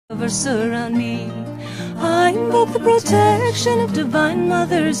ever surround me. I invoke the protection of Divine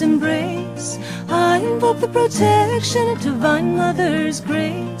Mother's embrace. I invoke the protection of Divine Mother's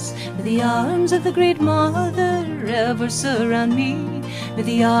grace. May the arms of the Great Mother ever surround me. May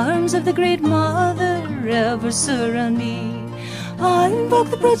the arms of the Great Mother ever surround me. I invoke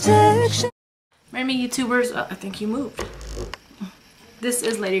the protection. Marry me, YouTubers. Oh, I think you moved. This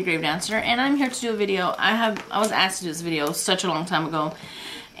is Lady Grave Dancer, and I'm here to do a video. I was asked to do this video such a long time ago,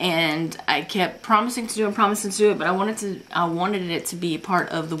 and I kept promising to do it, but I wanted it to be part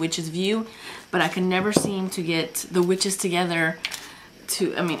of the Witch's View, but I could never seem to get the witches together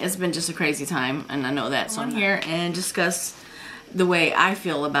to, I mean, it's been just a crazy time, and I know that. So I'm here and discuss the way I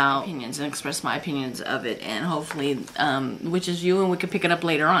feel about opinions and express my opinions of it, and hopefully Witch's View, and we could pick it up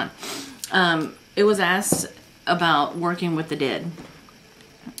later on. It was asked about working with the dead,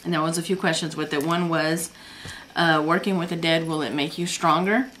 and there was a few questions with it. One was, working with the dead, will it make you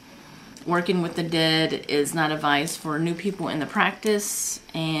stronger? Working with the dead is not advice for new people in the practice,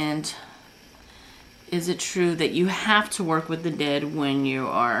 and is it true that you have to work with the dead when you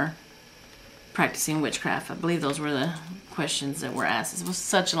are practicing witchcraft? I believe those were the questions that were asked. This was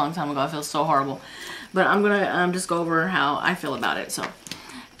such a long time ago. I feel so horrible, but I'm gonna just go over how I feel about it. So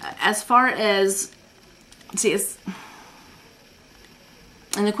as far as, see,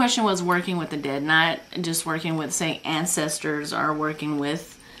 and the question was working with the dead, not just working with, say, ancestors, or working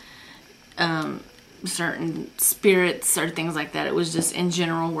with certain spirits or things like that. It was just in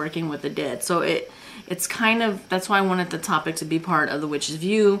general working with the dead. So it's kind of, that's why I wanted the topic to be part of the Witch's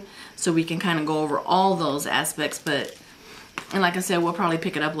View, so we can kind of go over all those aspects. But, and like I said, we'll probably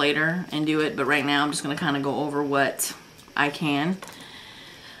pick it up later and do it, but right now I'm just going to kind of go over what I can.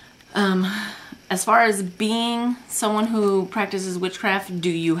 As far as being someone who practices witchcraft, do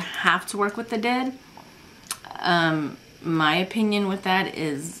you have to work with the dead? My opinion with that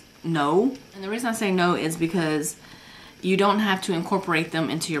is no. And the reason I say no is because you don't have to incorporate them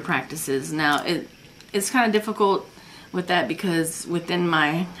into your practices. Now, it's kind of difficult with that because within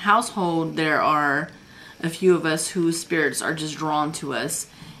my household, there are a few of us whose spirits are just drawn to us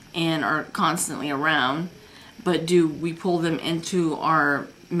and are constantly around. But do we pull them into our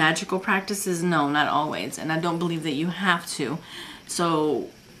magical practices? No, not always, and I don't believe that you have to. So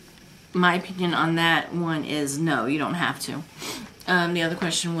my opinion on that one is no, you don't have to. The other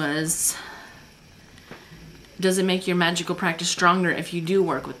question was, does it make your magical practice stronger if you do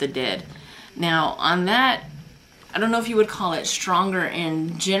work with the dead? Now on that, I don't know if you would call it stronger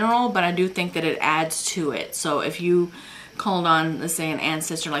in general, but I do think that it adds to it. So if you called on, let's say, an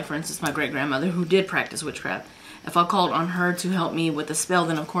ancestor, like for instance my great-grandmother who did practice witchcraft, if I called on her to help me with a spell,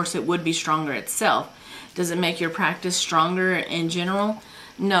 then of course it would be stronger itself. Does it make your practice stronger in general?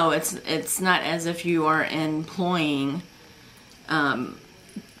 No, it's not as if you are employing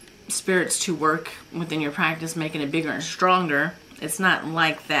spirits to work within your practice, making it bigger and stronger. It's not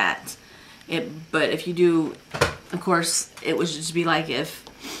like that. But if you do, of course, it would just be like if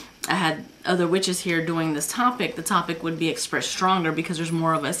I had other witches here doing this topic, the topic would be expressed stronger because there's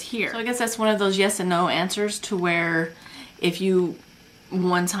more of us here. So I guess that's one of those yes and no answers, to where if you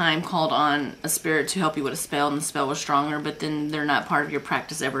one time called on a spirit to help you with a spell and the spell was stronger, but then they're not part of your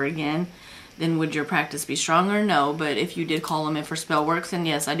practice ever again, then would your practice be stronger? No. But if you did call them in for spell works, then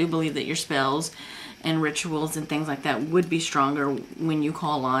yes, I do believe that your spells and rituals and things like that would be stronger when you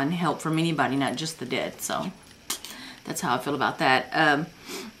call on help from anybody, not just the dead. So that's how I feel about that.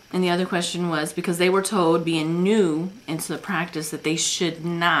 And the other question was, because they were told, being new into the practice, that they should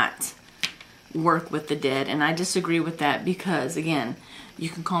not work with the dead. And I disagree with that because, again, you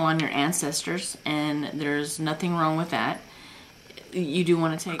can call on your ancestors, and there's nothing wrong with that. You do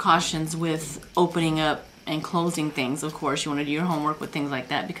want to take cautions with opening up and closing things. Of course, you want to do your homework with things like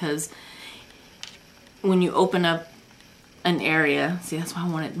that, because when you open up an area, see, that's why I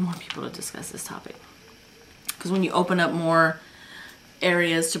wanted more people to discuss this topic. Because when you open up more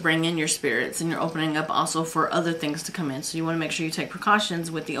areas to bring in your spirits, and you're opening up also for other things to come in, so you want to make sure you take precautions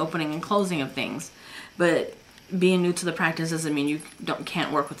with the opening and closing of things. But being new to the practice doesn't mean you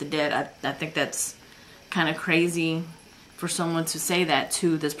can't work with the dead. I think that's kind of crazy for someone to say that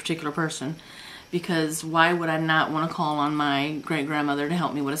to this particular person, because why would I not want to call on my great-grandmother to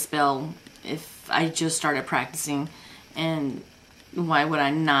help me with a spell if I just started practicing? And why would I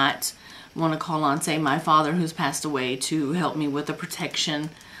not want to call on, say, my father who's passed away to help me with the protection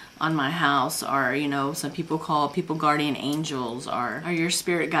on my house? Or, you know, some people call people guardian angels, or your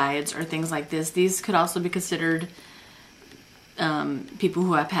spirit guides, or things like this. These could also be considered people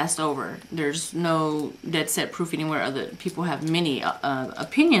who have passed over. There's no dead set proof anywhere. Other people have many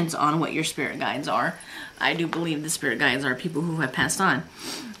opinions on what your spirit guides are. I do believe the spirit guides are people who have passed on.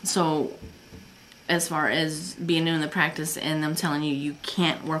 So as far as being in the practice and them telling you you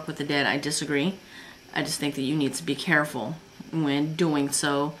can't work with the dead, I disagree. I just think that you need to be careful when doing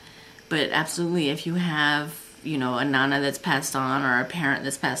so. But absolutely, if you have, you know, a nana that's passed on or a parent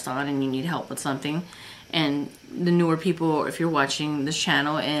that's passed on and you need help with something, and the newer people, if you're watching this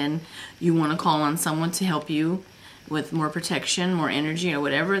channel and you want to call on someone to help you with more protection, more energy or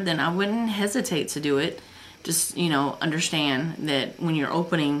whatever, then I wouldn't hesitate to do it. Just, you know, understand that when you're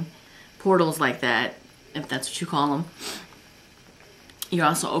opening portals like that, if that's what you call them, you're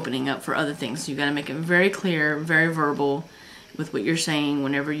also opening up for other things. So you got to make it very clear, very verbal with what you're saying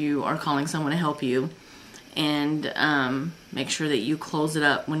whenever you are calling someone to help you, and make sure that you close it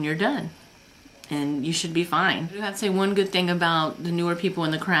up when you're done. And you should be fine. I do have to say one good thing about the newer people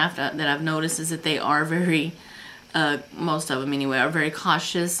in the craft that I've noticed is that they are very, most of them anyway, are very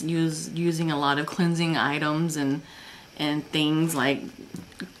cautious, using a lot of cleansing items and things like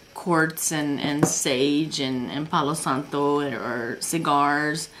quartz and sage and palo santo or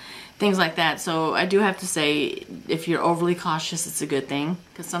cigars, things like that. So I do have to say, if you're overly cautious, it's a good thing,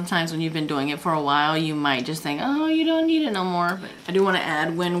 because sometimes when you've been doing it for a while, you might just think, oh, you don't need it no more. But I do want to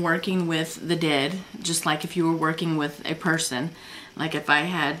add, when working with the dead, just like if you were working with a person, like if I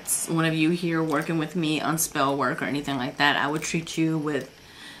had one of you here working with me on spell work or anything like that, I would treat you with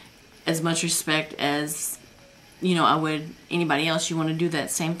as much respect as, you know, I would anybody else. You want to do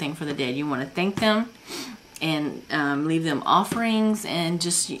that same thing for the dead. You want to thank them and leave them offerings, and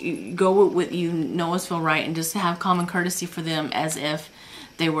just go with what you know is feel right, and just have common courtesy for them as if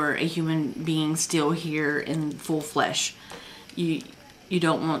they were a human being still here in full flesh. You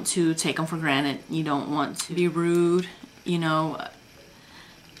don't want to take them for granted. You don't want to be rude. You know,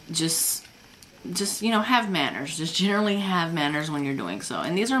 just you know, have manners. Just generally have manners when you're doing so.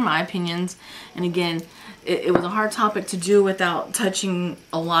 And these are my opinions. And again, it was a hard topic to do without touching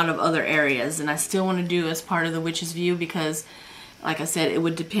a lot of other areas, and I still want to do as part of the Witch's View, because like I said, it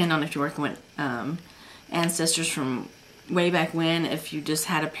would depend on if you're working with ancestors from way back when, if you just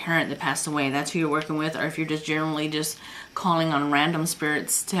had a parent that passed away and that's who you're working with, or if you're just generally just calling on random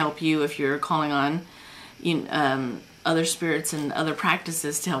spirits to help you, if you're calling on other spirits and other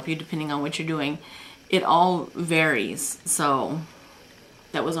practices to help you, depending on what you're doing. It all varies. So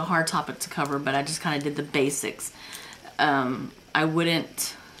that was a hard topic to cover, but I just kind of did the basics. I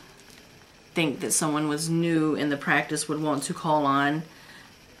wouldn't think that someone was new in the practice would want to call on,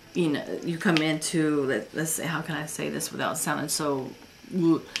 you know, you come into, let's say, how can I say this without sounding so,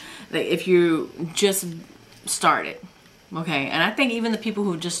 like if you just started, okay? And I think even the people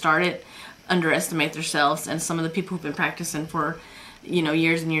who just started underestimate themselves, and some of the people who've been practicing for, you know,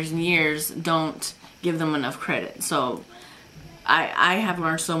 years and years and years don't give them enough credit. So I have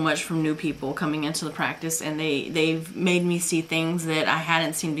learned so much from new people coming into the practice, and they've made me see things that I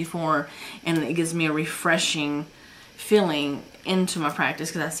hadn't seen before, and it gives me a refreshing feeling into my practice,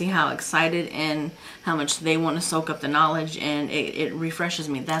 because I see how excited and how much they want to soak up the knowledge, and it refreshes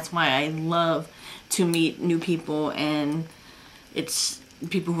me. That's why I love to meet new people, and it's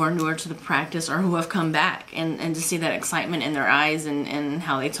people who are newer to the practice or who have come back, and to see that excitement in their eyes and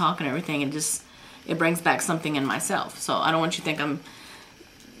how they talk and everything, it brings back something in myself. So I don't want you to think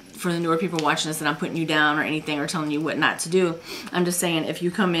for the newer people watching this, that I'm putting you down or anything or telling you what not to do. I'm just saying, if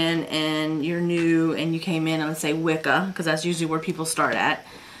you come in and you're new and you came in on, let's say, Wicca, because that's usually where people start at,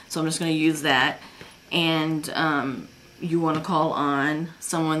 so I'm just going to use that, and you want to call on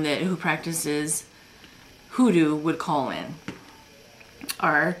someone who practices hoodoo would call in,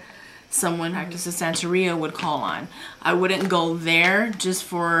 or someone who practices Santeria would call on. I wouldn't go there just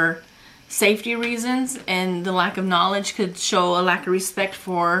for safety reasons, and the lack of knowledge could show a lack of respect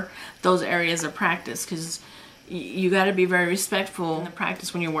for those areas of practice, because you got to be very respectful in the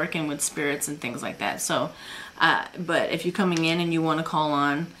practice when you're working with spirits and things like that. So but if you're coming in and you want to call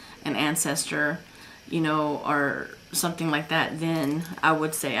on an ancestor, you know, or something like that, then I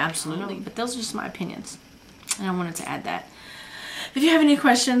would say absolutely. But those are just my opinions, and I wanted to add that. If you have any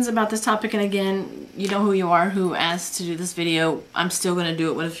questions about this topic, and again, you know who you are, who asked to do this video, I'm still going to do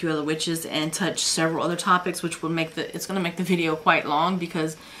it with a few other witches and touch several other topics, which will make it's going to make the video quite long,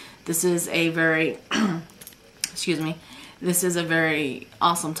 because this is a very, excuse me, this is a very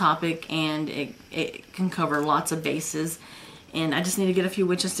awesome topic, and it can cover lots of bases. And I just need to get a few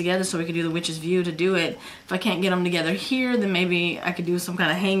witches together so we can do the Witch's View to do it. If I can't get them together here, then maybe I could do some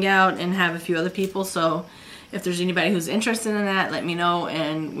kind of hangout and have a few other people. So if there's anybody who's interested in that, let me know,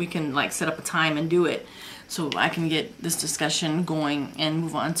 and we can like set up a time and do it, so I can get this discussion going and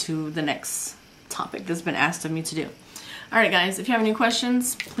move on to the next topic that's been asked of me to do. Alright guys, if you have any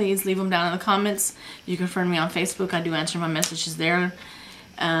questions, please leave them down in the comments. You can friend me on Facebook. I do answer my messages there.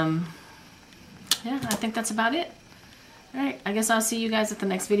 Yeah, I think that's about it. Alright, I guess I'll see you guys at the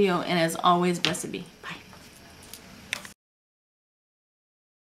next video, and as always, blessed be. Bye.